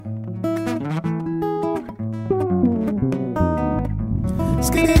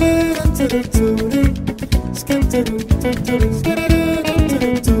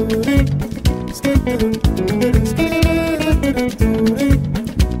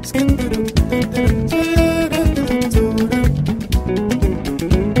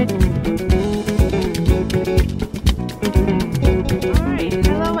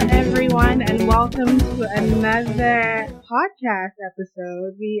everyone, and welcome to another podcast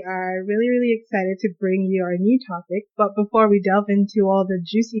episode. We are really, really excited to bring you our new topic. But before we delve into all the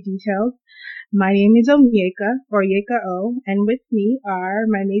juicy details, my name is Onyeka, or Yeka O, and with me are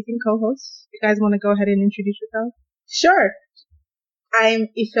my amazing co-hosts. You guys want to go ahead and introduce yourselves? Sure. I'm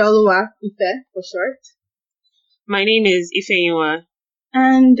Ifelua, Ife for short. My name is Ifeyinwa.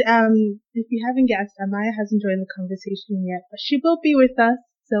 And if you haven't guessed, Amaya hasn't joined the conversation yet, but she will be with us,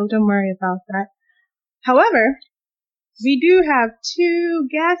 so don't worry about that. However, we do have two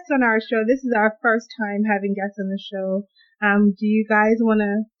guests on our show. This is our first time having guests on the show. Do you guys want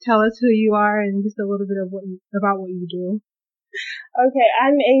to tell us who you are and just a little bit of about what you do? Okay,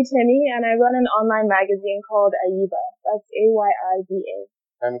 I'm Atemi, and I run an online magazine called Ayiba. That's Ayida.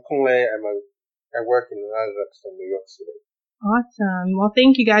 I'm Kunle. I work in Nasdaq in New York City. Awesome. Well,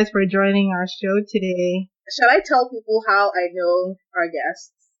 thank you guys for joining our show today. Shall I tell people how I know our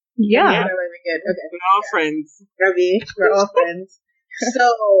guests? Yeah. Good. Okay. We're all friends. Ravi, we're all friends. So,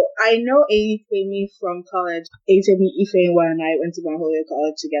 I know Atemi from college. Atemi, Ifeyinwa, and I went to Mahoya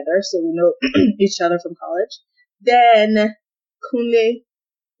College together, so we know each other from college. Then, Kunle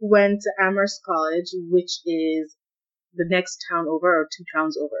went to Amherst College, which is the next town over, or 2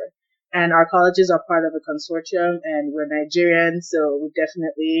 towns over. And our colleges are part of a consortium, and we're Nigerian, so we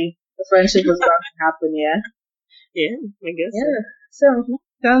definitely, the friendship was bound to happen, yeah? Yeah, I guess So.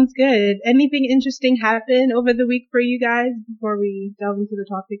 Sounds good. Anything interesting happen over the week for you guys before we delve into the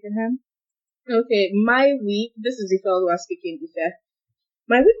topic at hand? Okay, my week, this is Ifelua speaking, Ife.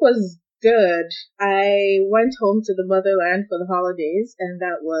 My week was good. I went home to the motherland for the holidays, and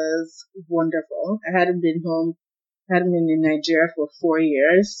that was wonderful. I hadn't been in Nigeria for 4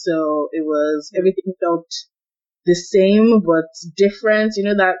 years, so everything felt the same, but different. You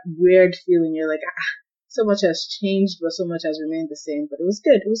know, that weird feeling, you're like, so much has changed, but so much has remained the same, but it was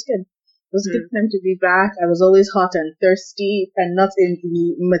good. It was good. It was a good time to be back. I was always hot and thirsty, and not in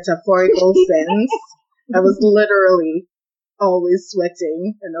the metaphorical sense. I was literally always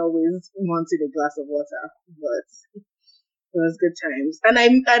sweating and always wanted a glass of water, but it was good times. And I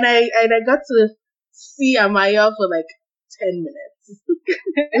got to see Amaya for like 10 minutes,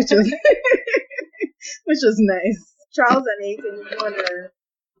 which was nice. Charles and Aiden,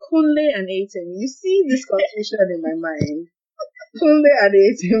 Kunle and Aiden. You see this confusion in my mind. Kunle and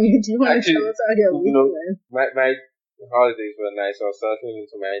Aiden, do you want to tell us how your week went? My holidays were nice. I was settling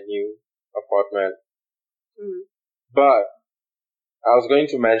into my new apartment. But I was going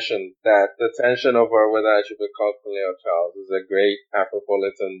to mention that the tension over whether I should be called Kunle or Charles is a great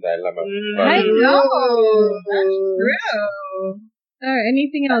Afropolitan dilemma. I know. That's true.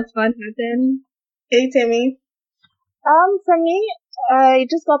 Anything else fun happen? Atemi? For me, I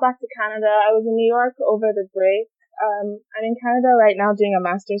just got back to Canada. I was in New York over the break. I'm in Canada right now doing a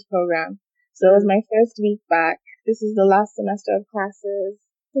master's program. So it was my first week back. This is the last semester of classes.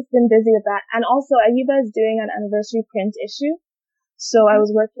 Just been busy with that. And also, Ayiba is doing an anniversary print issue. So I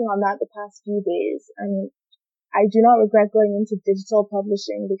was working on that the past few days. And I do not regret going into digital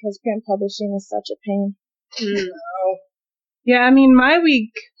publishing because print publishing is such a pain. Yeah, I mean, my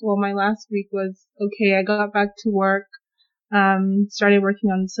last week was okay. I got back to work, started working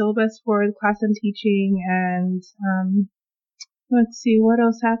on the syllabus for the class I'm teaching, and, let's see, what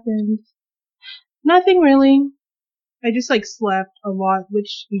else happened? Nothing really. I just, slept a lot,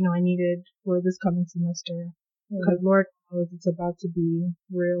 which, I needed for this coming semester. Because Lord knows it's about to be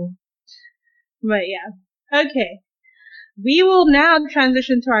real. But yeah. Okay. We will now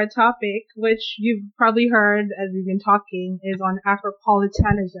transition to our topic, which you've probably heard as we've been talking, is on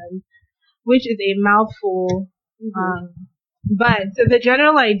Afropolitanism, which is a mouthful. But so the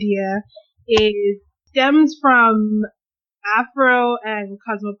general idea stems from Afro and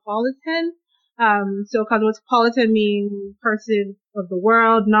cosmopolitan. So cosmopolitan meaning person of the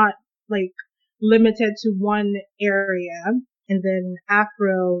world, not limited to one area, and then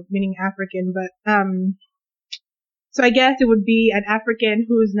Afro meaning African, but so I guess it would be an African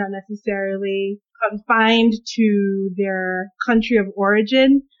who's not necessarily confined to their country of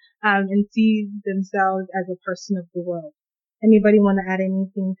origin, and sees themselves as a person of the world. Anybody want to add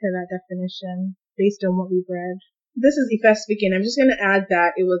anything to that definition based on what we've read? This is Ife speaking. I'm just going to add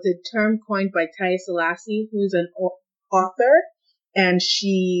that it was a term coined by Taye Selassie, who's an author, and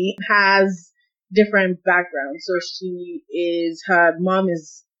she has different backgrounds. So her mom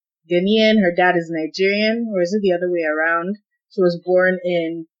is Ghanaian, her dad is Nigerian, or is it the other way around? She was born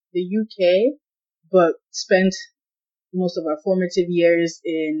in the UK, but spent most of her formative years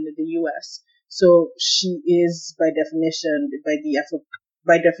in the US. So she is by definition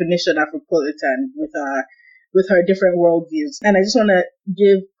Afropolitan with her different worldviews. And I just want to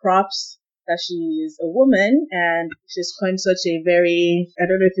give props that she is a woman and she's coined such a very, I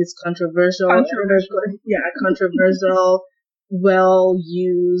don't know if it's controversial. A controversial, well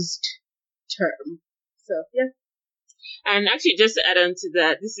used term. So yeah. And actually, just to add on to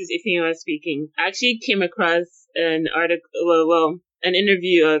that, this is Ifeanyi speaking. I actually came across an article, an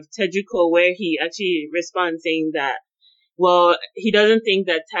interview of Teju Cole where he actually responds saying that, he doesn't think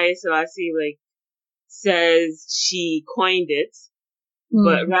that Haile Selassie says she coined it,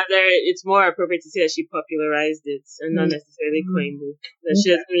 but rather it's more appropriate to say that she popularized it and not necessarily coined it. That she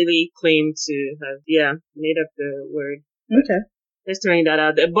doesn't really claim to have, made up the word. Okay. Just throwing that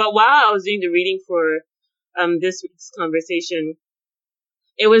out there. But while I was doing the reading for this week's conversation,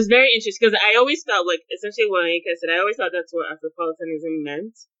 it was very interesting because I always felt essentially what Anika said, I always thought that's what Afropolitanism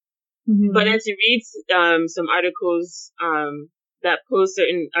meant. Mm-hmm. But as you read some articles that pose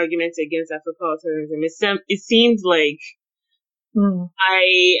certain arguments against Afropolitanism, it seems like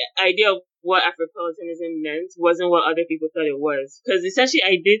idea of what Afropolitanism meant wasn't what other people thought it was. Because essentially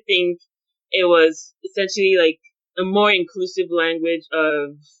I did think it was essentially a more inclusive language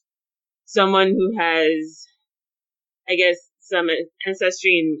of someone who has, I guess, some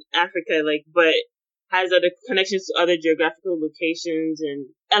ancestry in Africa, but has other connections to other geographical locations and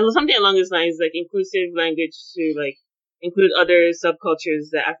something along those lines, inclusive language to include other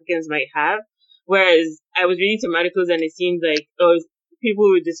subcultures that Africans might have. Whereas I was reading some articles and it seemed people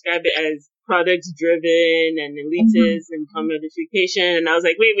would describe it as product driven and elitist and commodification, and I was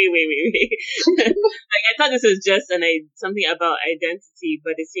like, wait. I thought this was just something about identity,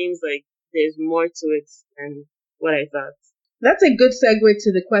 but it seems like there's more to it than what I thought. That's a good segue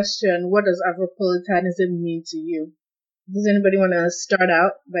to the question, what does Afropolitanism mean to you? Does anybody want to start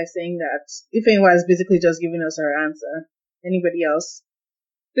out by saying that? Ifeanyi is basically just giving us her answer. Anybody else?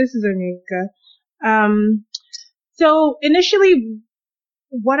 This is Anika. So initially,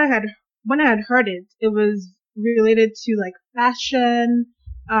 when I had heard it, it was related to fashion,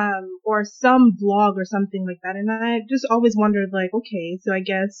 or some blog or something like that. And I just always wondered okay, so I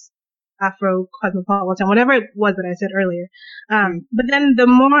guess Afro cosmopolitan, whatever it was that I said earlier. But then the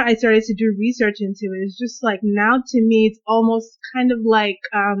more I started to do research into it, it's just now to me, it's almost kind of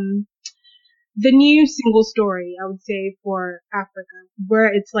the new single story, I would say, for Africa,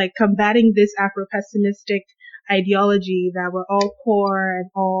 where it's combating this Afro-pessimistic ideology that we're all poor and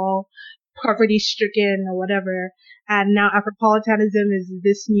all poverty-stricken or whatever. And now Afropolitanism is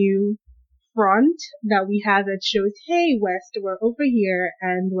this new front that we have that shows, hey, West, we're over here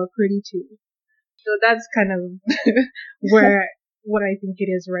and we're pretty too. So that's kind of what I think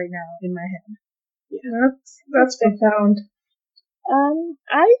it is right now in my head. Yeah, that's profound.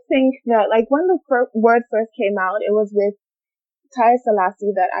 I think that when the word first came out, it was with Haile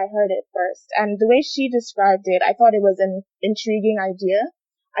Selassie that I heard it first. And the way she described it, I thought it was an intriguing idea.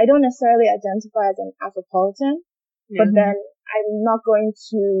 I don't necessarily identify as an Afropolitan, but then I'm not going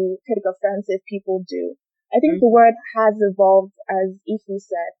to take offense if people do. I think the word has evolved, as Ife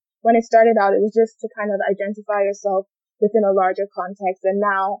said. When it started out, it was just to kind of identify yourself within a larger context, and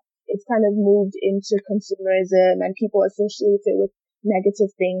now it's kind of moved into consumerism and people associate it with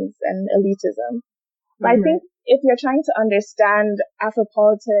negative things and elitism. But I think if you're trying to understand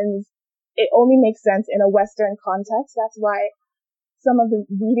Afropolitans, it only makes sense in a Western context. That's why some of the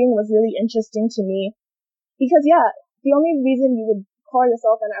reading was really interesting to me. Because the only reason you would call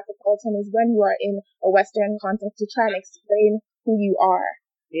yourself an Afropolitan is when you are in a Western context to try and explain who you are.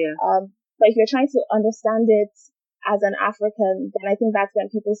 Yeah. But if you're trying to understand it as an African, then I think that's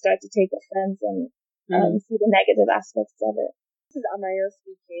when people start to take offense and see the negative aspects of it. This is Amayo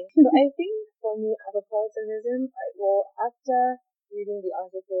speaking. So I think for me, Afropolitanism, after reading the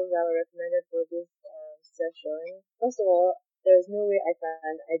articles that were recommended for this session, first of all, there's no way I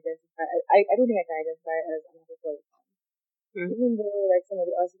can identify, I don't think I can identify as an Afropolitan. Even though some of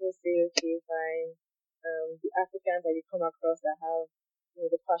the articles say, okay, fine, the Africans that you come across that have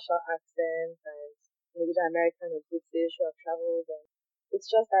the partial accent and maybe the American or British who have traveled, and it's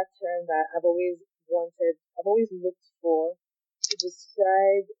just that term that I've always looked for to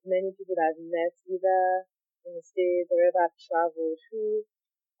describe many people that I've met either in the States or wherever I've traveled who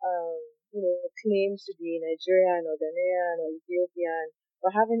claim to be Nigerian or Ghanaian or Ethiopian,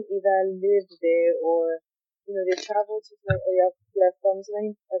 but haven't either lived there or they travel to you're from so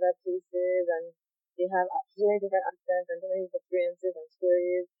many other places and they have so many different accents and so many experiences and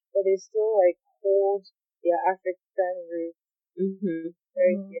stories, but they still like hold their African roots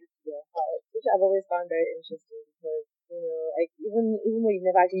very dear to their heart, which I've always found very interesting because like even though you've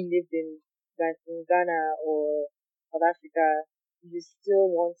never actually lived in Ghana or South Africa, you still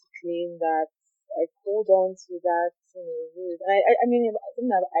want to claim that, like hold on to that root. And I mean, it's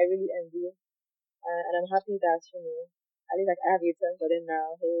something that I really envy, and I'm happy that at least like I have a term for them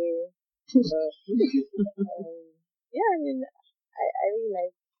now. Hey, but yeah, I mean, I really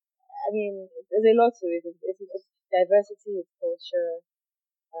like. I mean, there's a lot to it. It's diversity, it's culture.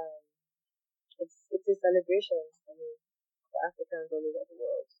 Um, it's a celebration. I mean, for Africans all over the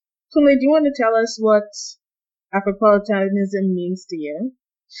world. Kunle, do you want to tell us what Afropolitanism means to you?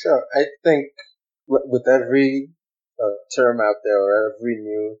 Sure. I think with every term out there or every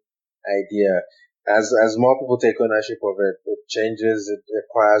new idea, as more people take ownership of it, it changes. It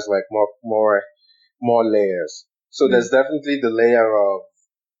requires like more layers. So there's definitely the layer of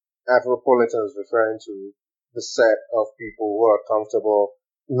Afropolitans, referring to the set of people who are comfortable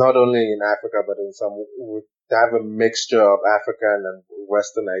not only in Africa but in they have a mixture of African and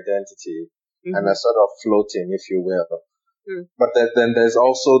Western identity and a sort of floating, if you will. But then there's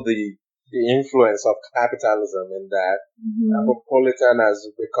also the influence of capitalism in that Afropolitan has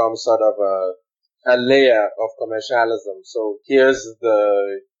become sort of a layer of commercialism. So here's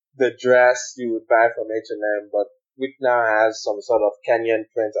the dress you would buy from H&M, but which now has some sort of Kenyan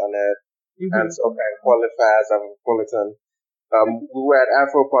print on it, and so can qualify as Afropolitan. We were at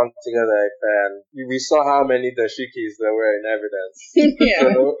Afropunk together, and we saw how many dashikis there were in evidence.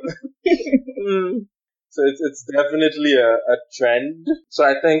 So it's definitely a trend. So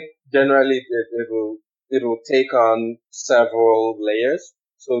I think generally it will take on several layers.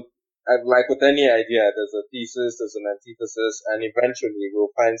 So like with any idea, there's a thesis, there's an antithesis, and eventually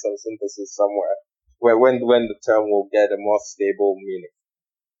we'll find some synthesis somewhere where when the term will get a more stable meaning.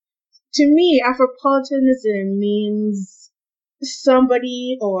 To me, Afropolitanism means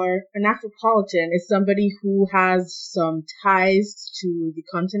somebody, or an Afropolitan is somebody who has some ties to the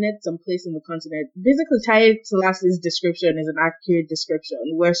continent, some place in the continent. Basically, Taye Selassie's description is an accurate description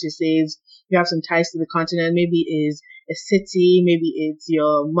where she says you have some ties to the continent. Maybe it's a city, maybe it's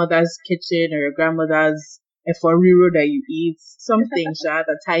your mother's kitchen or your grandmother's eforiro that you eat, something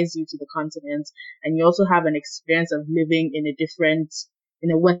that ties you to the continent. And you also have an experience of living in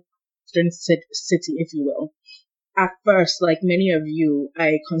a Western city, if you will. At first, like many of you,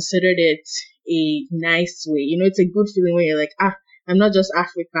 I considered it a nice way. It's a good feeling when you're like, I'm not just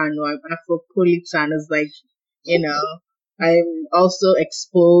African, no, I'm Afropolitan. It's like, I'm also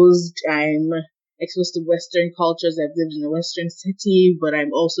I'm exposed to Western cultures. I've lived in a Western city, but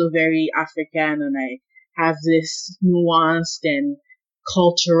I'm also very African, and I have this nuanced and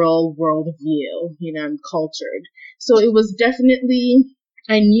cultural worldview. I'm cultured. So it was definitely,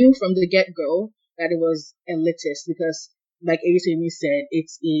 I knew from the get-go that it was elitist because, like Ayesemi said,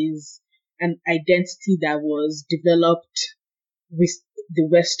 it is an identity that was developed with the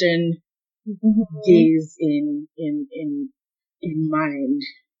Western gaze in mind.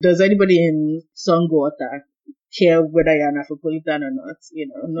 Does anybody in Songwater care whether you're an Afropolitan or not?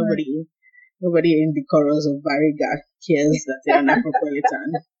 Nobody in the chorus of Bariga cares that they're an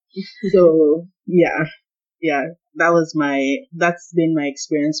Afropolitan. So yeah, that's been my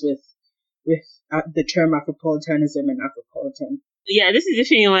experience with the term Afropolitanism and Afropolitan. Yeah, this is the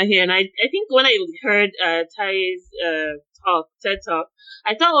thing I want to hear. And I think when I heard Taye's TED Talk,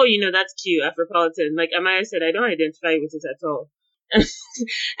 I thought, that's cute, Afropolitan. Like Amaya said, I don't identify with it at all.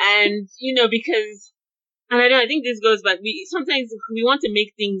 And, because, and I think this goes back, sometimes we want to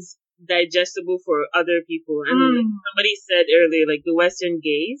make things digestible for other people. And like somebody said earlier, like the Western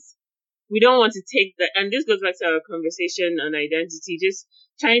gaze, we don't want to take that. And this goes back to our conversation on identity, just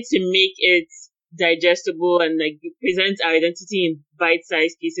trying to make it digestible and like present our identity in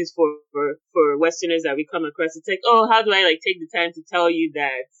bite-sized pieces for Westerners that we come across. It's like, oh, how do I like take the time to tell you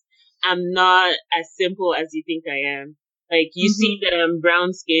that I'm not as simple as you think I am? Like you see that I'm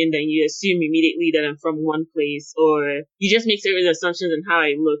brown skinned and you assume immediately that I'm from one place, or you just make certain assumptions on how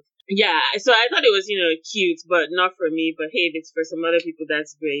I look. Yeah, so I thought it was, cute, but not for me. But hey, if it's for some other people,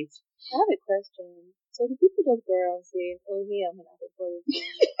 that's great. I have a question. So do people just go around saying, "Oh, me, I'm an Afropolitan"?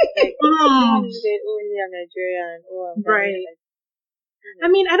 Like, say, "Oh, me, I'm Nigerian." Oh, I'm right. I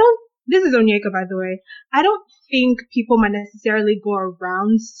mean, this is Onyeka, by the way. I don't think people might necessarily go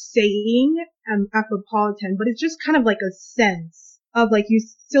around saying Afropolitan, but it's just kind of like a sense of like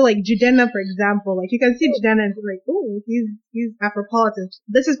like Jidenna, for example, like you can see Jidenna and be like, oh, he's Afropolitan.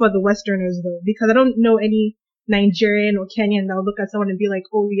 This is for the Westerners though, because I don't know any Nigerian or Kenyan that'll look at someone and be like,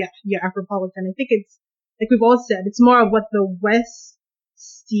 oh yeah, you're Afropolitan. I think it's, like we've all said, it's more of what the West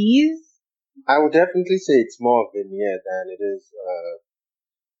sees. I would definitely say it's more of veneer than it is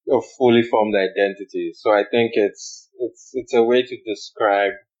a fully formed identity. So I think it's a way to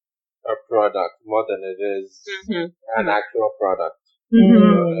describe a product more than it is an actual product. You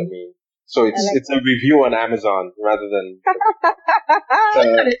know what I mean? So it's a review on Amazon rather than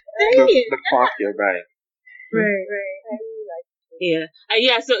the cloth you're buying. Right. I really like it.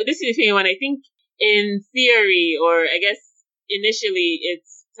 Yeah. So this is the thing when I think in theory, or I guess initially,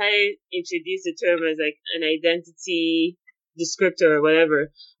 it's Ty introduced the term as like an identity descriptor or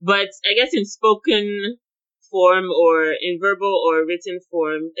whatever. But I guess in spoken form or in verbal or written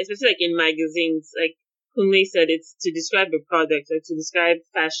form, especially like in magazines, like Kunle said, it's to describe a product or to describe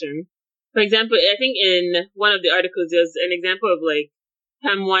fashion. For example, I think in one of the articles, there's an example of like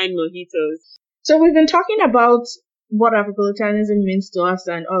palm wine mojitos. So we've been talking about what Afropolitanism means to us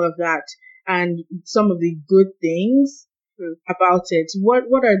and all of that, and some of the good things about it. What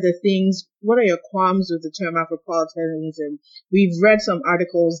are the things, what are your qualms with the term Afropolitanism? We've read some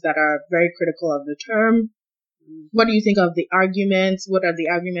articles that are very critical of the term. What do you think of the arguments? What are the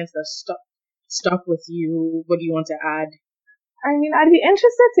arguments that stuck with you? What do you want to add? I mean, I'd be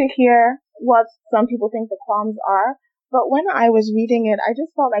interested to hear what some people think the qualms are, but when I was reading it, I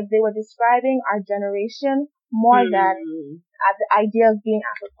just felt like they were describing our generation more than the idea of being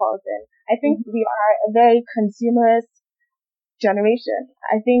Afropolitan. I think we are a very consumerist generation.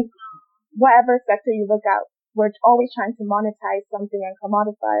 I think whatever sector you look at, we're always trying to monetize something and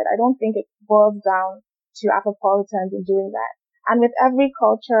commodify it. I don't think it boils down to Afropolitans in doing that. And with every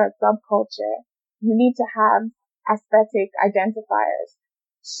culture or subculture, you need to have aesthetic identifiers.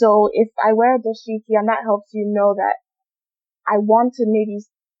 So if I wear a dashiki and that helps you know that I want to maybe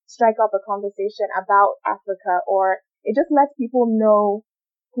strike up a conversation about Africa, or it just lets people know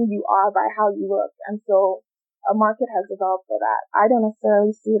who you are by how you look. And so a market has developed for that. I don't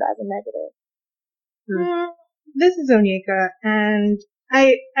necessarily see it as a negative. This is Onyeka, and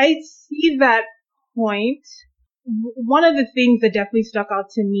I see that point. One of the things that definitely stuck out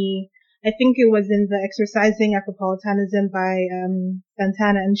to me, I think it was in the Exercising Afropolitanism by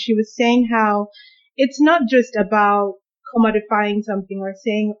Santana, and she was saying how it's not just about commodifying something or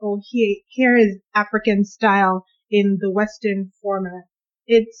saying, oh, here is African style in the Western format.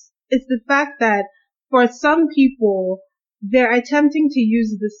 It's the fact that for some people, they're attempting to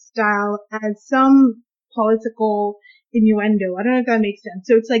use the style as some political innuendo. I don't know if that makes sense.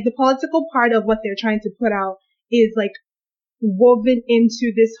 So it's like the political part of what they're trying to put out is like woven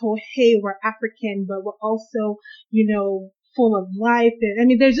into this whole, hey, we're African, but we're also, full of life. And I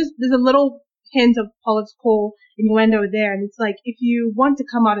mean, there's a little hint of political innuendo there. And it's like, if you want to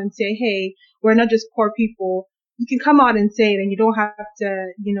come out and say, hey, we're not just poor people, you can come out and say it, and you don't have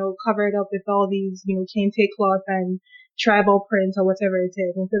to, cover it up with all these, kente cloth and tribal prints or whatever it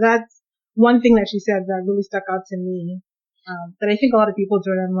is. And so that's one thing that she said that really stuck out to me. That I think a lot of people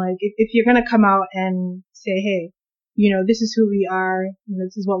do. And I'm like, if you're going to come out and say, hey, this is who we are,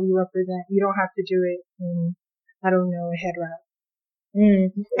 this is what we represent, you don't have to do it in, I don't know, a head wrap.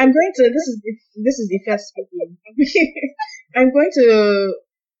 I'm going to, this is Ife speaking. I'm going to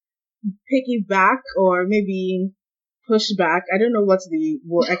piggyback or maybe push back. I don't know what's the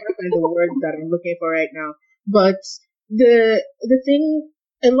word, I can't find the word that I'm looking for right now. But the thing,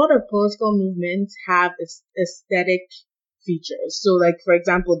 a lot of political movements have aesthetic features. So like, for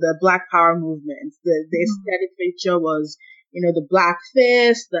example, the Black Power movement, the aesthetic feature was, the black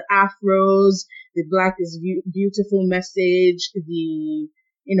fist, the afros, the black is beautiful message, the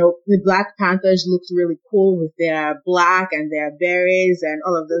Black Panthers looked really cool with their black and their berets and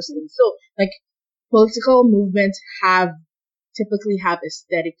all of those things. So like political movements typically have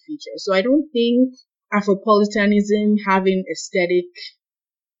aesthetic features. So I don't think Afropolitanism having aesthetic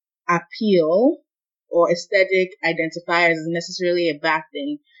appeal or aesthetic identifiers is necessarily a bad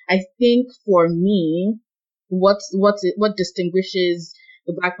thing. I think for me, what distinguishes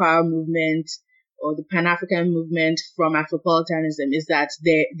the Black Power movement or the Pan-African movement from Afropolitanism is that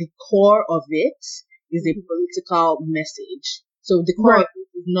the core of it is a political message. So the core of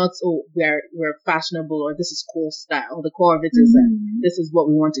it is not, we're fashionable or this is cool style. The core of it is that this is what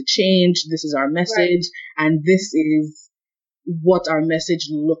we want to change, this is our message, and this is what our message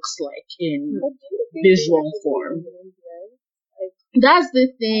looks like in visual form. That's the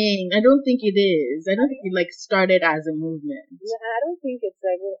thing. I don't think it is. I don't think it started as a movement. Yeah, I don't think it's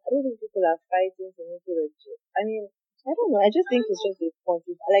I don't think people are fighting to make it a joke. I mean, I don't know. I just think it's just a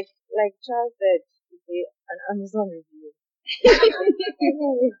quantity. Like Charles said, it's an Amazon review.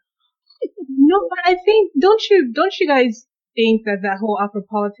 No, but I think don't you guys think that that whole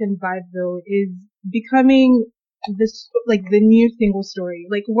Afropolitan vibe though is becoming this like the new single story?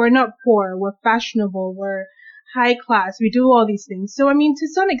 Like we're not poor, we're fashionable, we're high class, we do all these things. So I mean, to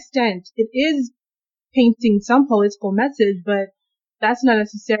some extent, it is painting some political message, but that's not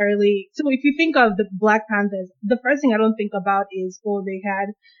necessarily. So if you think of the Black Panthers, the first thing I don't think about is, oh, they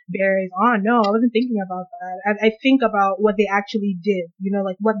had berets on. No, I wasn't thinking about that. I think about what they actually did,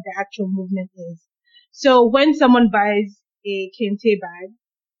 like what the actual movement is. So when someone buys a Kente bag,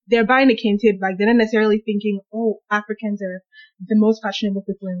 they're buying a Kente bag. They're not necessarily thinking, oh, Africans are the most fashionable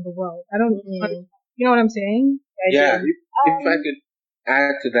people in the world. I don't, you know what I'm saying? Yeah, if I could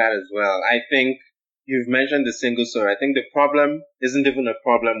add to that as well, I think you've mentioned the single story. I think the problem isn't even a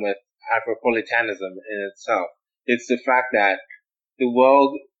problem with Afropolitanism in itself. It's the fact that the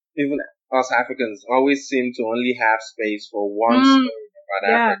world, even us Africans, always seem to only have space for one story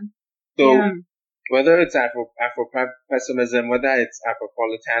about Africa. So whether it's Afro-pessimism, whether it's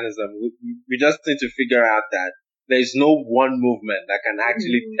Afropolitanism, we just need to figure out that there's no one movement that can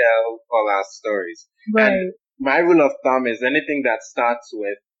actually tell all our stories. Right. And my rule of thumb is anything that starts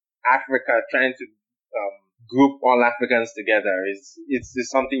with Africa trying to group all Africans together it's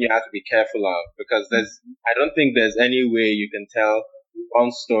something you have to be careful of, because I don't think there's any way you can tell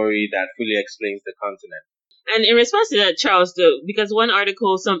one story that fully explains the continent. And in response to that, Charles, though, because a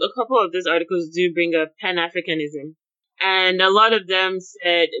couple of those articles do bring up Pan-Africanism, and a lot of them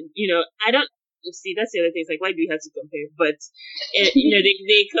said, I don't see, that's the other thing. It's like, why do we have to compare? But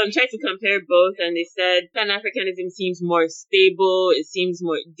they tried to compare both, and they said Pan-Africanism seems more stable, it seems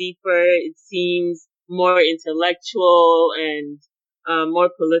more deeper, it seems more intellectual and more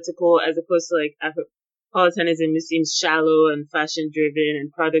political, as opposed to like Afropolitanism, it seems shallow and fashion-driven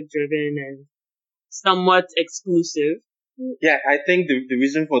and product-driven and somewhat exclusive. Yeah, I think the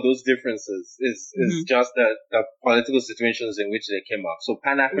reason for those differences is just the political situations in which they came up. So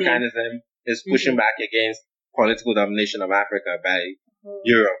Pan-Africanism is pushing back against political domination of Africa by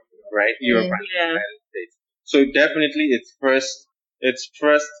Europe, right? Europe and the United States. So definitely its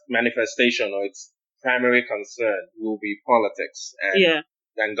first manifestation or its primary concern will be politics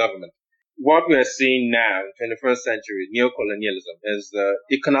and government. What we're seeing now in the 21st century, neocolonialism, is the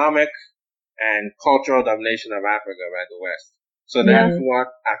economic and cultural domination of Africa by the West. So that's what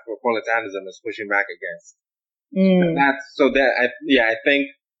Afropolitanism is pushing back against. I think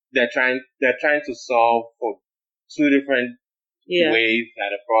they're trying to solve for two different ways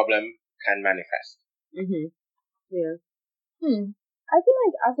that a problem can manifest. I feel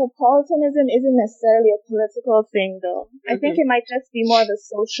like Afropolitanism isn't necessarily a political thing, though. I think it might just be more of a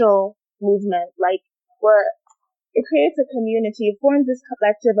social movement, like where it creates a community, it forms this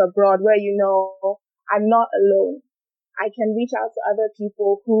collective abroad where I'm not alone. I can reach out to other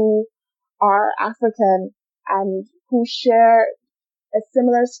people who are African and who share a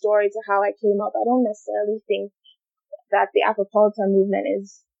similar story to how I came up. I don't necessarily think that the Afropolitan movement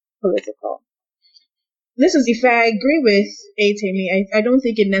is political. This is if I agree with Atemi, I don't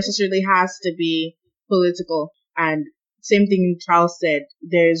think it necessarily has to be political. And same thing Charles said,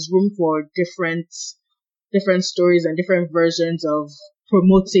 there's room for different stories and different versions of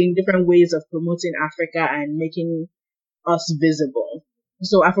different ways of promoting Africa and making us visible.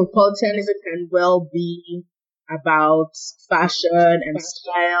 So Afropolitanism can well be about fashion and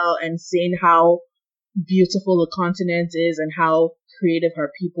style and seeing how beautiful the continent is and how creative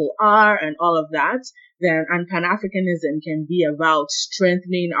her people are and all of that. And Pan-Africanism can be about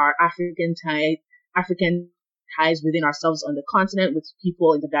strengthening our African ties within ourselves on the continent with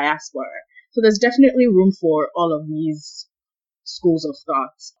people in the diaspora. So there's definitely room for all of these schools of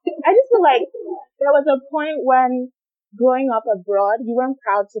thought. I just feel like there was a point when growing up abroad, you weren't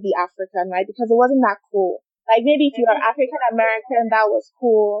proud to be African, right? Because it wasn't that cool. Like maybe if you were African American, that was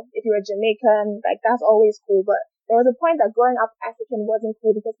cool. If you were Jamaican, like that's always cool. But there was a point that growing up African wasn't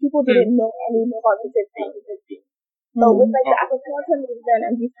cool because people didn't know any positive things. So with like the Afropolitan movement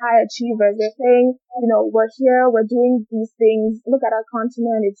and these high achievers, they're saying, we're here, we're doing these things. Look at our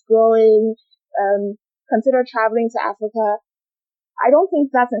continent, it's growing. Consider traveling to Africa. I don't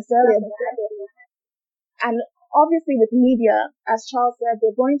think that's necessarily a bad thing. And obviously with media, as Charles said,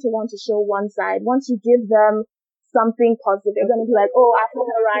 they're going to want to show one side. Once you give them something positive, they're going to be like, oh,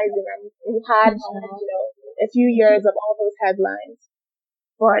 Africa rising. And we had, a few years of all those headlines.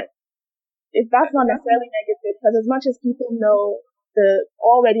 But if that's not necessarily negative, because as much as people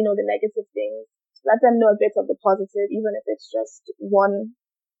already know the negative things, let them know a bit of the positive, even if it's just one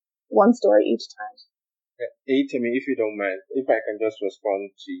story each time. Atemi, if you don't mind, if I can just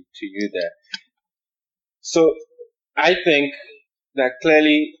respond to you there. So I think that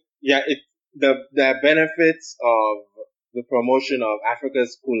clearly the benefits of the promotion of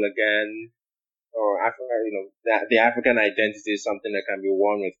Africa's cool again, or Africa, that the African identity is something that can be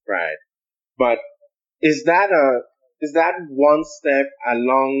worn with pride. But is that one step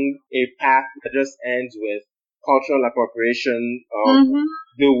along a path that just ends with cultural appropriation of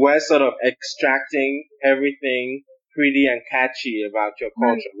the West sort of extracting everything pretty and catchy about your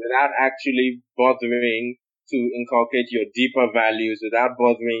culture without actually bothering to inculcate your deeper values, without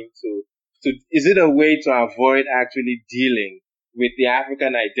bothering to is it a way to avoid actually dealing with the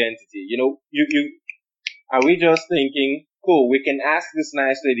African identity? Are we just thinking, cool, we can ask this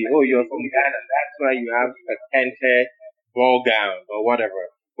nice lady, oh, you're from Ghana, that's why you have a kente ball gown or whatever.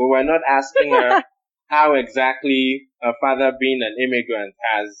 But we're not asking her how exactly her father being an immigrant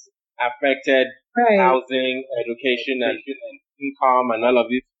has affected housing, education, and income, and all of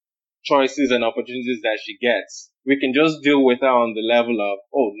these choices and opportunities that she gets. We can just deal with her on the level of,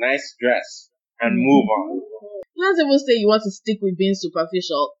 oh, nice dress, and move on. You can't even say you want to stick with being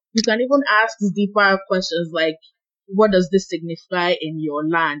superficial. You can even ask deeper questions like, what does this signify in your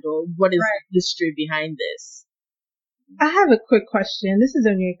land, or what is the history behind this? I have a quick question. This is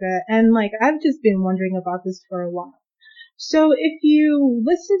Onyeka, and I've just been wondering about this for a while. So if you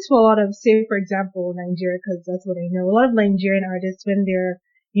listen to a lot of, say, for example, Nigeria, because that's what I know, a lot of Nigerian artists, when they're,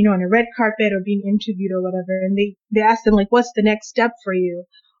 on a red carpet or being interviewed or whatever, and they ask them, what's the next step for you?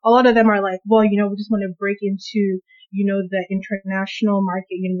 A lot of them are like, well, we just want to break into, the international market,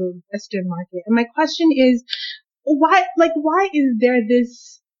 the Western market. And my question is, why is there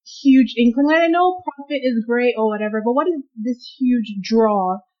this huge inkling? I know profit is great or whatever, but what is this huge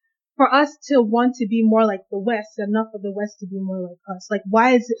draw for us to want to be more like the West and not for the West to be more like us?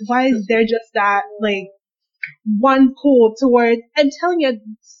 Why is there just that, one pull towards, I'm telling you, I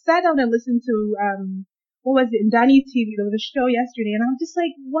sat down and listened to, what was it, Ndani TV, there was a show yesterday, and I'm just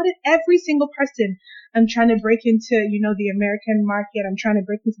like, what is every single person, I'm trying to break into, the American market, I'm trying to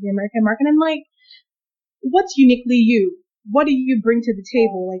break into the American market, I'm like, what's uniquely you? What do you bring to the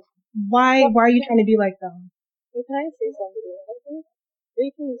table? Why are you trying to be like them? Can I say something? I think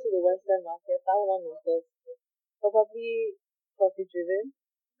breaking into the Western market, that one is just probably profit driven,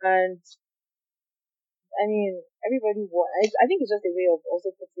 and I mean, everybody I think it's just a way of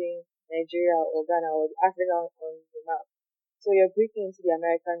also putting Nigeria or Ghana or Africa on the map. So you're breaking into the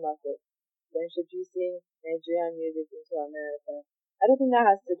American market, you're introducing Nigerian music into America. I don't think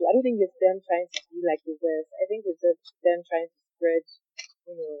it's them trying to be like the West. I think it's just them trying to spread,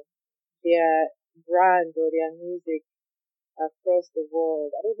 their brand or their music across the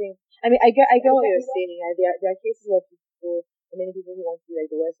world. I get what you're saying. There are cases where many people who want to be like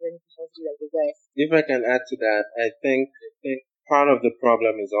the West, many people want to be like the West. If I can add to that, I think part of the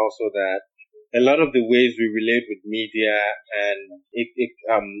problem is also that a lot of the ways we relate with media and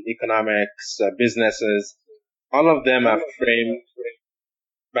economics, businesses, all of them are framed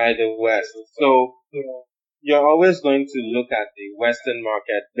by the West. So you're always going to look at the Western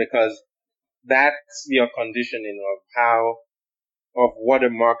market because that's your conditioning of what a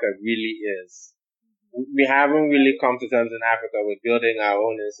market really is. We haven't really come to terms in Africa with building our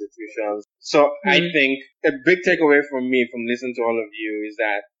own institutions. So I think a big takeaway from me from listening to all of you is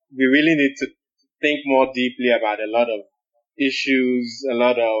that we really need to think more deeply about a lot of issues, a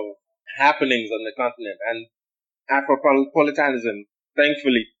lot of happenings on the continent. And Afropolitanism,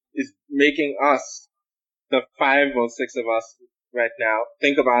 thankfully, is making us, the 5 or 6 of us right now,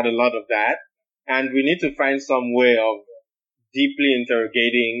 think about a lot of that. And we need to find some way of deeply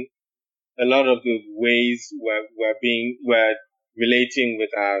interrogating a lot of the ways we're relating with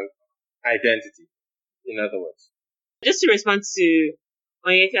our identity, in other words. Just to respond to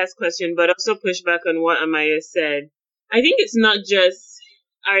Onyeka's question, but also push back on what Amaya said. I think it's not just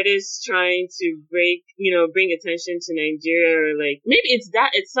artists trying to bring attention to Nigeria, or maybe it's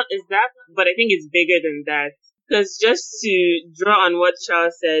that, but I think it's bigger than that. Because just to draw on what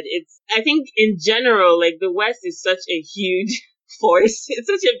Charles said, I think in general, the West is such a huge force.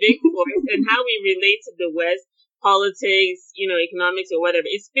 It's such a big force, and how we relate to the West, politics, economics or whatever,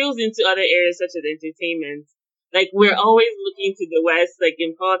 it spills into other areas such as entertainment. We're always looking to the West,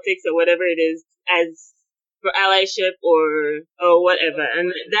 in politics or whatever it is, as for allyship or whatever.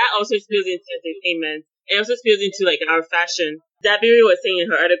 And that also spills into entertainment. It also spills into our fashion. Dabiri was saying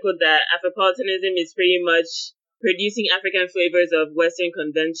in her article that Afropolitanism is pretty much producing African flavors of Western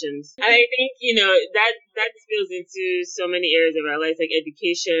conventions. And I think, that spills into so many areas of our lives, like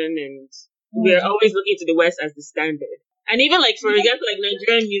education, and we're always looking to the West as the standard. And even for example,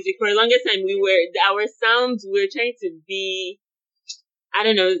 Nigerian music, for the longest time our sounds, we're trying to be, I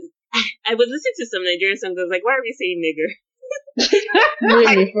don't know, I was listening to some Nigerian songs, I was like, why are we saying nigger?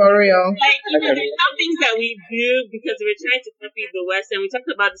 Really, for real. Like, there's some things that we do because we're trying to copy the West, and we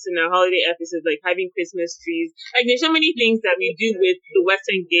talked about this in our holiday episode, like having Christmas trees. Like, there's so many things that we do with the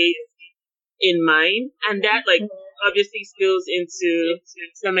Western gaze in mind, and that, like, obviously spills into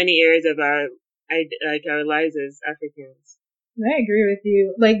so many areas of our lives as Africans. I agree with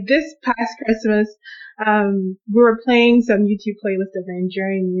you. Like, this past Christmas, we were playing some YouTube playlist of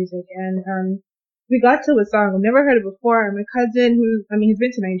Nigerian music, and we got to a song I've never heard it before. And my cousin, he's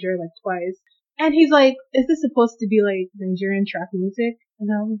been to Nigeria like twice, and he's like, "Is this supposed to be like Nigerian trap music?" And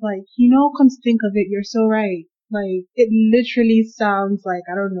I was like, come to think of it, you're so right. Like, it literally sounds like,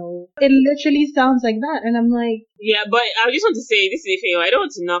 I don't know. It literally sounds like that. And I'm like, yeah, but I just want to say, this is a thing, I don't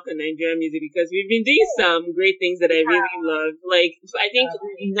want to knock on Nigerian music because we've been doing some great things that I really love. Like, I think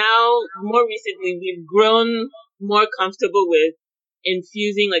now, more recently, we've grown more comfortable with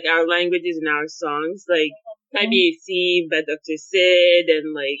infusing, like, our languages in our songs. Like, KBAC by Dr. Sid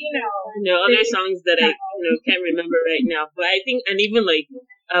and, like, other songs that I, can't remember right now. But I think, and even, like,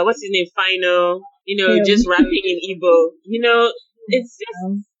 what's his name? Fino. Just rapping in Igbo. It's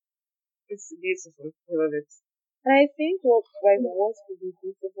beautiful. I love it. And I think what would be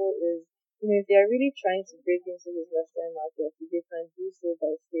beautiful is, if they are really trying to break into this Western market, they can do so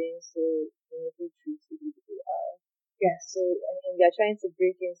by staying so uniquely true to who they are. yes. So, they're trying to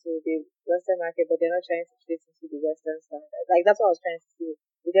break into the Western market, but they're not trying to fit into the Western standard. Like, that's what I was trying to say.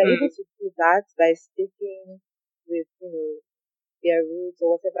 If they're able to do that by sticking with, their roots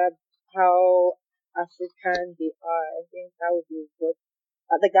or whatever, how African they are, I think that would be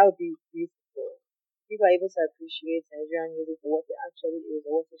that would be beautiful. People are able to appreciate Nigerian music for what it actually is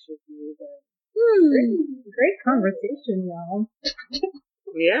or what it should be. Great conversation, y'all.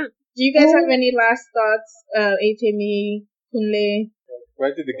 Yeah. Do you guys have any last thoughts, Atemi, Kunle?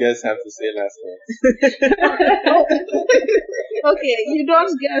 What did the guests have to say last night? Okay, you don't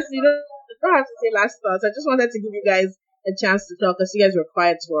have to say last thoughts. I just wanted to give you guys a chance to talk because you guys were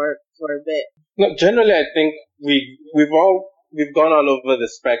quiet for a bit. No, generally, I think we've gone all over the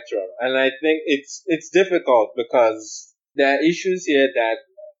spectrum, and I think it's difficult because there are issues here that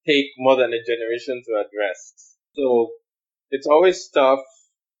take more than a generation to address. So it's always tough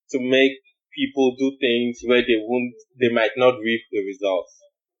to make people do things where they might not reap the results.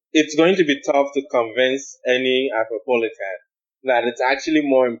 It's going to be tough to convince any Afropolitan that it's actually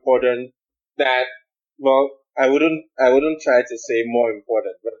more important that, well, I wouldn't try to say more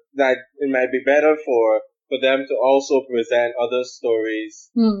important, but that it might be better for them to also present other stories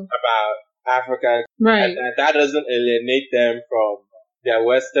about Africa. Right. And that doesn't alienate them from their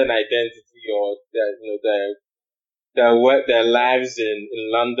Western identity or their lives in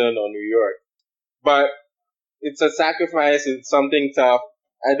London or New York. But it's a sacrifice. It's something tough.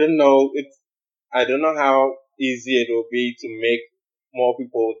 I don't know how easy it will be to make more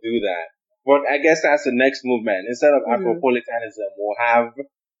people do that. But I guess that's the next movement. Instead of Afropolitanism, we'll have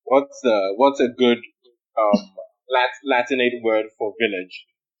what's a good Latinate word for village?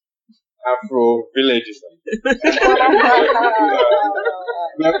 Afro-villagism.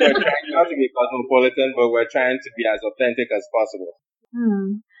 We're trying not to be cosmopolitan, but we're trying to be as authentic as possible.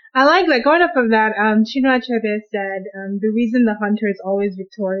 I like that. Going off of that, Chinua Achebe said, the reason the hunter is always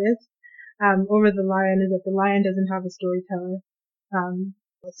victorious over the lion is that the lion doesn't have a storyteller.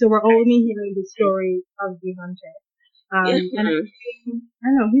 So we're only hearing the story of the hunter. And I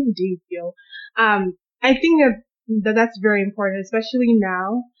don't know, he's deep, yo. I think that's very important, especially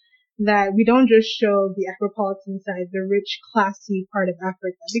now that we don't just show the Afropolitan side, the rich, classy part of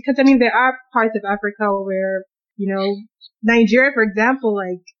Africa. Because, there are parts of Africa where, Nigeria, for example,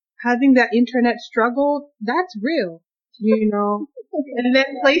 like, having that internet struggle, that's real, And then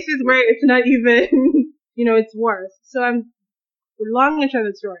places where it's not even, it's worse. So long and short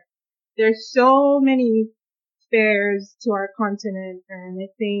of the story. There's so many spares to our continent, and I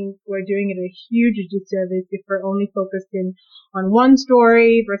think we're doing it a huge disservice if we're only focusing on one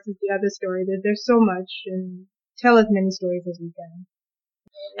story versus the other story. There's so much, and tell as many stories as we can.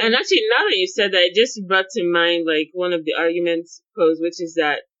 And actually, now that you said that, it just brought to mind, like, one of the arguments posed, which is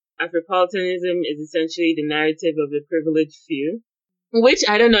that Afropolitanism is essentially the narrative of the privileged few. Which,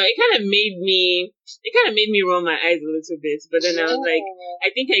 I don't know, it kind of made me roll my eyes a little bit, but then I was like,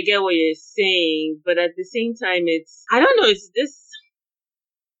 I think I get what you're saying, but at the same time, I don't know, it's this.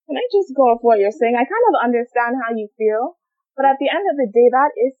 Can I just go off what you're saying? I kind of understand how you feel, but at the end of the day,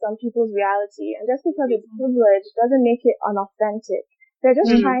 that is some people's reality, and just because it's privilege doesn't make it unauthentic. They're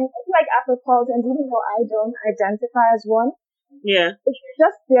just trying, like Afropolitans, even though I don't identify as one. Yeah. It's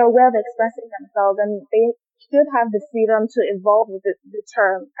just their way of expressing themselves, and they should have the freedom to evolve with the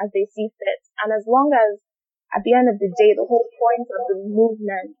term as they see fit. And as long as at the end of the day, the whole point of the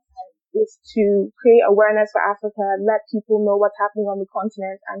movement is to create awareness for Africa, let people know what's happening on the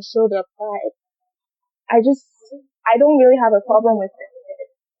continent and show their pride. I don't really have a problem with it.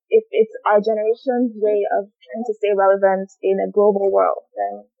 If it's our generation's way of trying to stay relevant in a global world,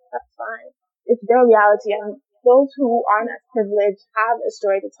 then that's fine. It's their reality, and those who aren't as privileged have a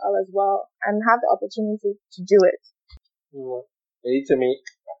story to tell as well and have the opportunity to do it. To me,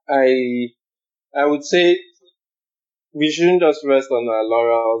 I would say we shouldn't just rest on our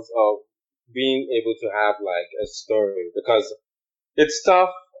laurels of being able to have like a story, because it's tough.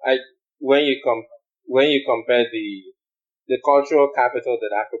 When you compare the cultural capital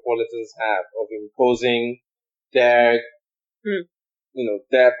that Afropolitans have of imposing their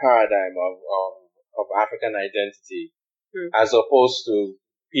their paradigm of African identity, as opposed to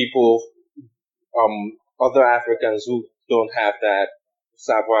people, other Africans who don't have that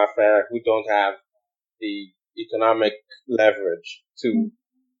savoir-faire, who don't have the economic leverage to,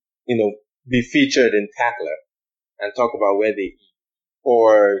 be featured in Tackler and talk about where they eat,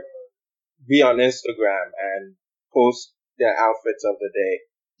 or be on Instagram and post their outfits of the day.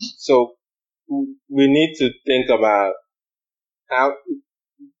 So we need to think about how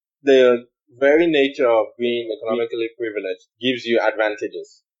the very nature of being economically privileged gives you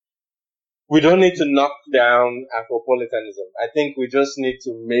advantages. We don't need to knock down Afropolitanism. I think we just need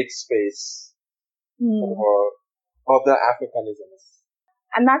to make space for other Africanisms.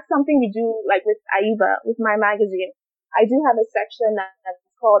 And that's something we do, like with Aiba, with my magazine. I do have a section that's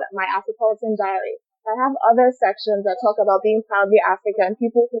called My Afropolitan Diary. I have other sections that talk about being proudly African,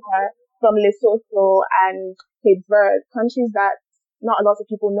 people who are from Lesotho and Cape Verde, countries that not a lot of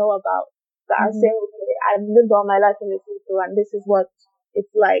people know about, that are saying, okay, I've lived all my life in Lesotho and this is what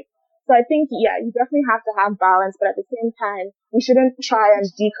it's like. So I think, yeah, you definitely have to have balance, but at the same time, we shouldn't try and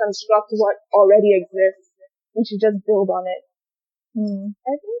deconstruct what already exists. We should just build on it.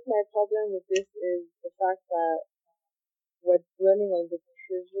 I think my problem with this is the fact that we're dwelling on the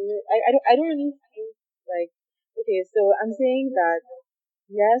privilege. I don't really think, like, okay, so I'm saying that,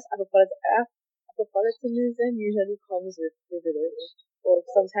 yes, Afropolitanism usually comes with privilege, or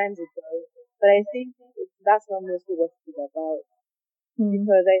sometimes it does, but I think that's not mostly what it's about.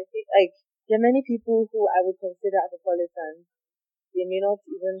 Because I think, like, there are many people who I would consider Afropolitans. They may not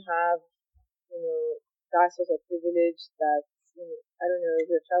even have, that sort of privilege that, I don't know,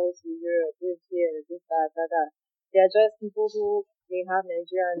 they travel to Europe, live here, and this, that. They are just people who may have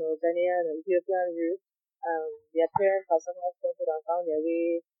Nigerian or Ghanaian or Ethiopian roots. Their parents have somehow stumbled and found their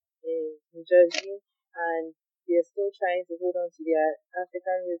way in New Jersey, and they're still trying to hold on to their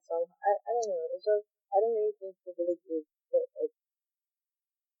African roots somehow. I don't know. It's just, I don't really think privilege is, like,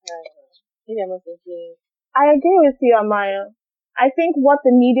 maybe I'm not thinking. I agree with you, Amaya. I think what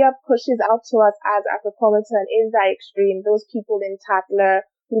the media pushes out to us as Afropolitan is that extreme. Those people in Tatler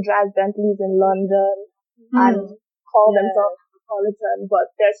who drive Bentleys in London and call themselves Afropolitan,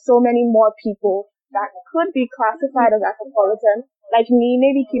 but there's so many more people that could be classified as Afropolitan. Like me,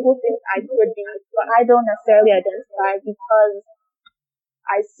 maybe people think I could be, but I don't necessarily identify because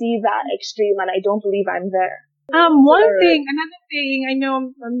I see that extreme and I don't believe I'm there. Another thing, I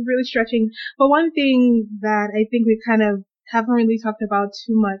know I'm really stretching, but one thing that I think we kind of haven't really talked about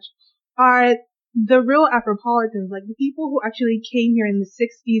too much are the real Afropolitans, like the people who actually came here in the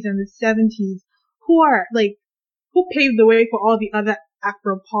 60s and the 70s, who paved the way for all the other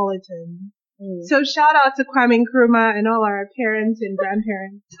Afropolitans. So shout out to Kwame Nkrumah and all our parents and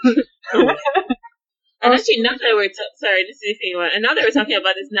grandparents. And actually, now that sorry, this is the thing, and now that we're talking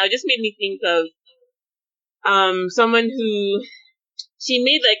about this now, it just made me think of someone who, she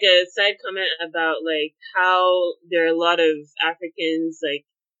made like a side comment about like how there are a lot of Africans like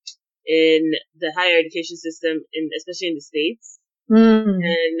in the higher education system, especially in the States,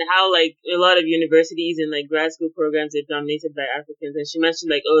 and how like a lot of universities and like grad school programs are dominated by Africans. And she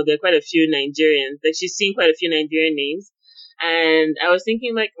mentioned like, oh, there are quite a few Nigerians. Like she's seen quite a few Nigerian names. And I was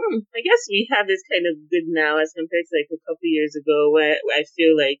thinking like, I guess we have this kind of good now as compared to like a couple of years ago, where I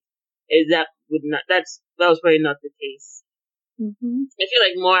feel like that was probably not the case. I feel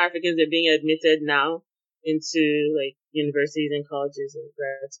like more Africans are being admitted now into like universities and colleges and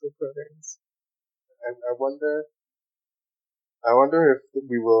grad school programs. I wonder if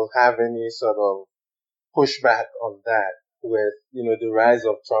we will have any sort of pushback on that with, the rise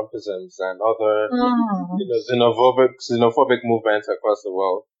of Trumpisms and other, xenophobic movements across the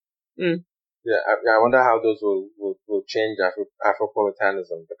world. Yeah, I wonder how those will change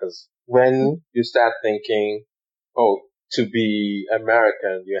Afropolitanism, because when you start thinking, to be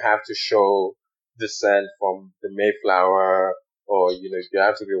American, you have to show descent from the Mayflower, or, you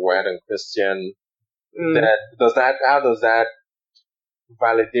have to be white and Christian, then how does that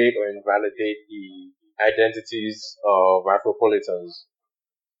validate or invalidate the identities of Afropolitans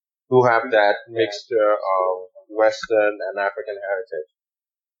who have that mixture of Western and African heritage?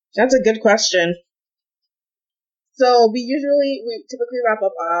 That's a good question. So we typically wrap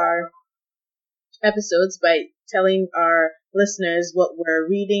up our episodes by telling our listeners what we're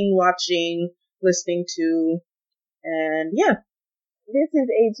reading, watching, listening to, and yeah. This is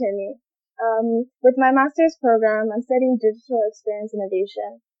Ajani. With my master's program, I'm studying digital experience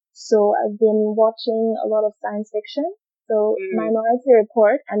innovation. So I've been watching a lot of science fiction. So Minority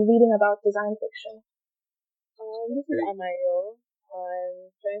Report and reading about design fiction. This is Amayo. I'm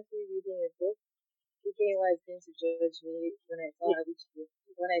currently reading a book. PKY is going to judge me when I say which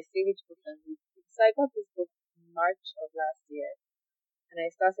book I'm reading. So I got this book in March of last year, and I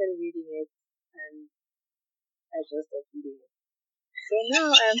started reading it, and I just stopped reading it. So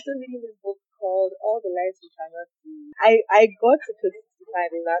now I'm still reading this book called All the Lights We Cannot See. I got to page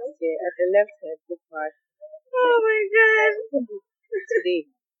 65 last year, and I left my bookmark. Oh my god!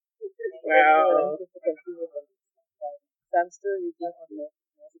 Today. Wow. So I'm still reading on it.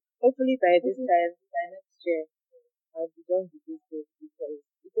 Hopefully by this time, by next year, I'll be done with this book because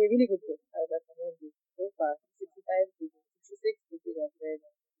it's a really good book. I would recommend it. So far, 65 pages, 66 pages I've read.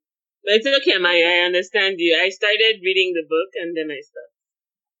 But it's okay, Maya. I understand you. I started reading the book and then I stopped.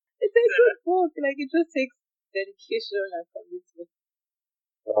 It's a good book. Like, it just takes dedication and commitment.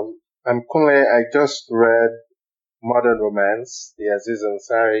 I'm Kunle. I just read Modern Romance, the Aziz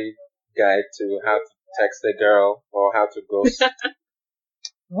Ansari guide to how to text a girl or how to ghost.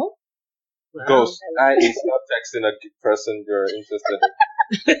 Oh? Wow. Ghost. It's not texting a person you're interested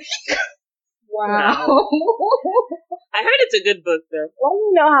in. Wow. I heard it's a good book, though. Let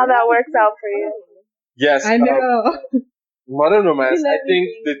me know how that works out for you. Yes. I know. Modern Romance, I think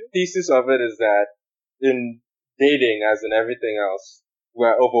the thesis of it is that in dating, as in everything else,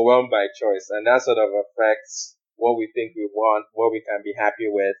 we're overwhelmed by choice, and that sort of affects what we think we want, what we can be happy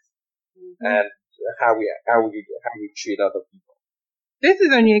with, and how we treat other people. This is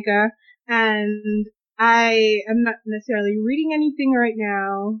Onyeka, and I am not necessarily reading anything right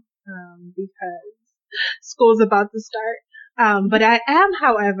now because school's about to start. But I am,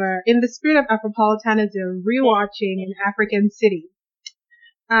 however, in the spirit of Afropolitanism, rewatching An African City,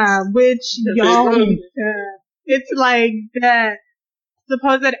 which y'all, it's like the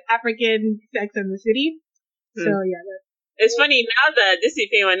supposed African Sex and the City. So yeah, it's funny now that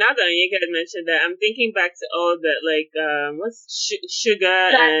Onyeka had mentioned that, I'm thinking back to all the what's Sugar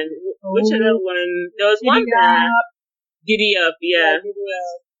and which other one? There was one that Giddy Up, yeah.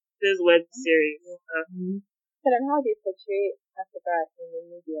 This web series. And how they portray Africa in the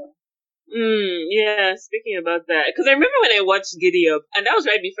media. Yeah, speaking about that, because I remember when I watched Giddy Up, and that was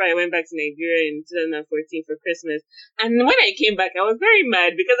right before I went back to Nigeria in 2014 for Christmas. And when I came back, I was very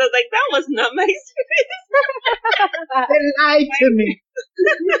mad because I was like, that was not my experience. They lied to me.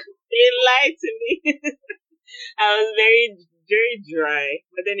 They lied to me. I was very, very dry.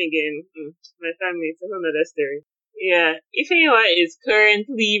 But then again, my family, it's another story. Yeah, Ifeyiwa is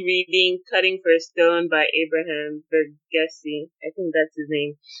currently reading Cutting for Stone by Abraham Verghese. I think that's his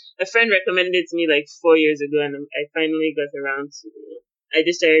name. A friend recommended it to me like 4 years ago, and I finally got around to it. I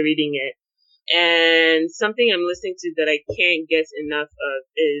just started reading it. And something I'm listening to that I can't get enough of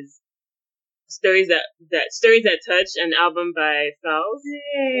is Stories That Touch, an album by Falz.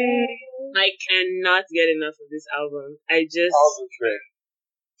 I cannot get enough of this album.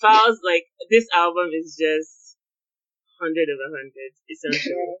 Falz, like, this album is just 100 of 100,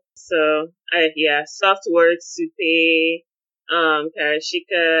 essentially. So, Soft Words, Supe,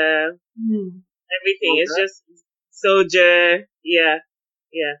 Karashika, everything. It's just Soldier. Yeah,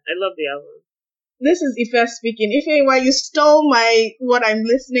 I love the album. This is Ife speaking. Ife, why you stole what I'm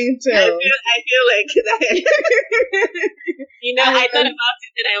listening to? I feel like that. I thought about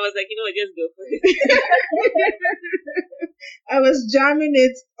it and I was like, just go for it. I was jamming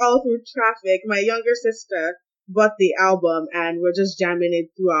it all through traffic. My younger sister bought the album and we're just jamming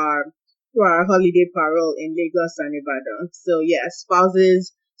it through our holiday parole in Lagos and Ibadan. So yes,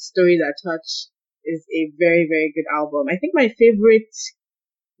 Falz's Story That Touch is a very, very good album. I think my favorite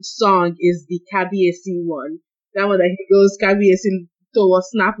song is the Kabiyesi one. That one that he goes Kabiyesi towards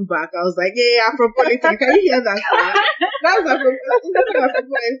Snapback. I was like, yeah, Afropolitan. Can you hear that song? That was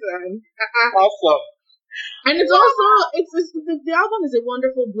Afropolitan. Awesome. And it's also the album is a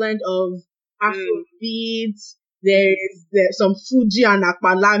wonderful blend of Afrobeats. There's some Fuji and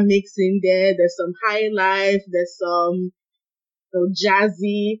Akpala mix in there. There's some high life. There's some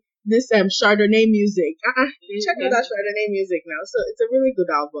jazzy. this Chardonnay music. Check out that Chardonnay music now. So it's a really good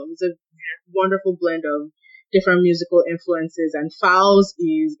album. It's a wonderful blend of different musical influences, and Fowles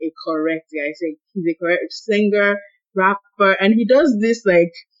is a correct guy. He's a correct singer, rapper, and he does this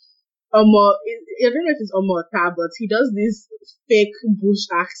like I don't know if it's Omota, but he does this fake bush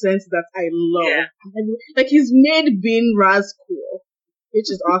accent that I love. Yeah. Like he's made Bin Raz cool,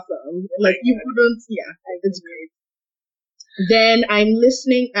 which is awesome. Like you wouldn't, it's great. Then I'm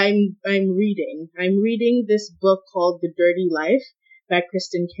reading this book called The Dirty Life by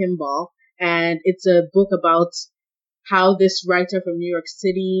Kristen Kimball, and it's a book about how this writer from New York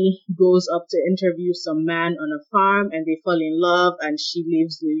City goes up to interview some man on a farm, and they fall in love, and she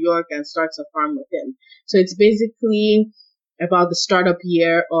leaves New York and starts a farm with him. So it's basically about the startup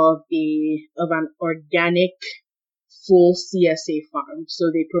year of an organic full CSA farm.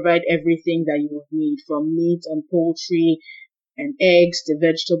 So they provide everything that you would need, from meat and poultry and eggs to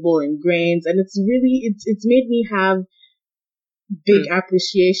vegetable and grains. And it's made me have big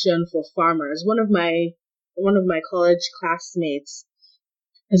appreciation for farmers. One of my college classmates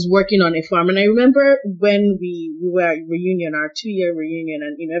is working on a farm, and I remember when we were at reunion, our 2-year reunion,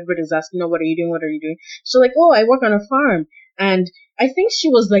 and everybody's asking, what are you doing? So like, I work on a farm, and I think she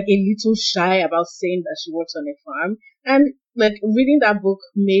was like a little shy about saying that she works on a farm, and like reading that book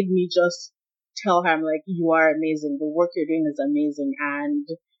made me just tell her, I'm like, you are amazing, the work you're doing is amazing, and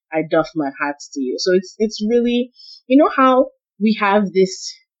I doff my hat to you. So it's really, how we have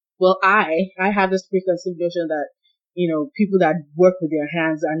this. Well, I have this preconceived notion that, people that work with their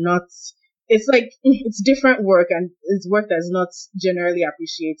hands are not, it's like, it's different work, and it's work that's not generally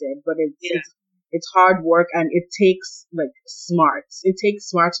appreciated, but it's hard work, and it takes like smarts. It takes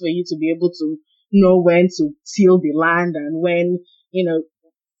smarts for you to be able to know when to till the land, and when,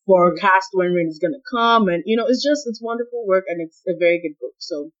 forecast when rain is going to come. And, it's wonderful work, and it's a very good book.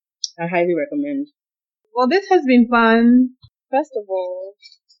 So I highly recommend. Well, this has been fun. First of all,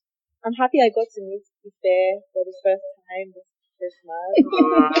 I'm happy I got to meet Ife for the first time this Christmas.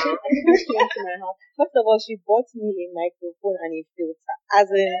 She came to my house. First of all, she bought me a microphone and a filter. As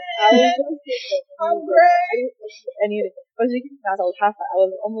in, I was just anything. But she came to my house, I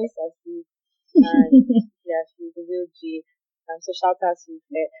was almost asleep. And yeah, she's a real G. So shout out to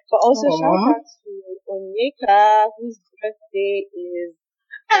Ife. But also shout out to Onyeka, whose birthday is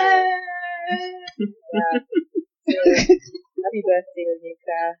happy birthday,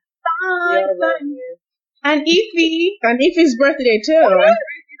 Onyeka. And Ify. And Ify's birthday too.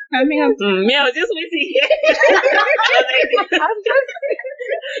 Coming up. I was just waiting.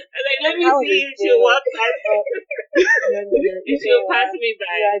 Let me see if she'll walk past me. If she'll pass me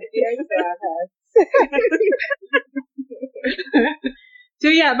by. So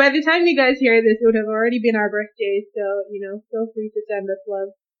yeah, by the time you guys hear this, it would have already been our birthday. So, feel free to send us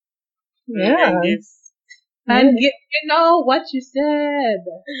love. Yeah. And what you said.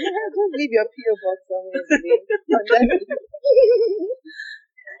 Just leave your P.O. box somewhere.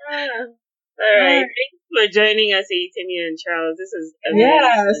 All right. Thanks for joining us, Timmy and Charles. This is amazing.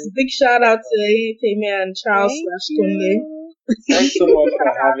 Yes. Big shout out to Timmy and Charles /Tunde. Thanks so much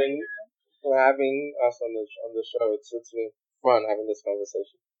for having us on the show. It's been fun having this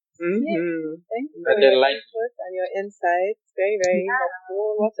conversation. Mm-hmm. Thank you for your input and your insights. Very, very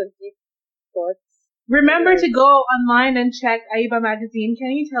helpful. Lots of deep thoughts. Remember to go online and check Aiba Magazine.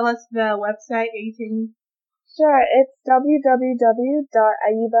 Can you tell us the website, Timmy? Sure, it's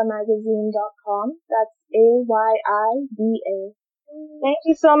www.aibamagazine.com. That's AYIBA. Thank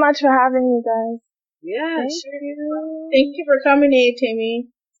you so much for having me, guys. Yeah, Thank you for coming, Timmy.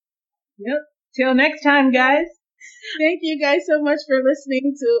 Yep. Till next time, guys. Thank you guys so much for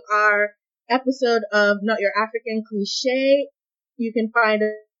listening to our episode of Not Your African Cliche. You can find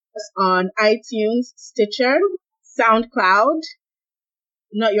us on iTunes, Stitcher, SoundCloud.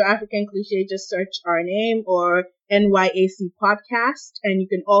 Not Your African Cliche, just search our name, or NYAC Podcast. And you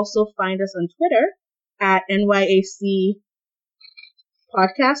can also find us on Twitter at NYAC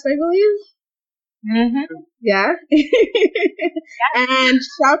Podcast, I believe. Mm-hmm. Yeah. And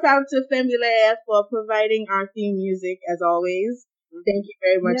shout out to Femile for providing our theme music as always. Thank you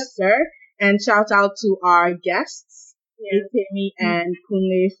very much, sir. And shout out to our guests, Itemi and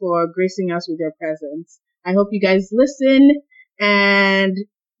Kunle, for gracing us with their presence. I hope you guys listen and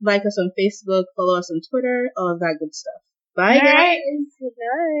like us on Facebook, follow us on Twitter, all of that good stuff. Bye, guys. Good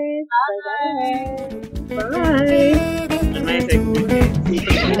night. Bye. Bye. Bye.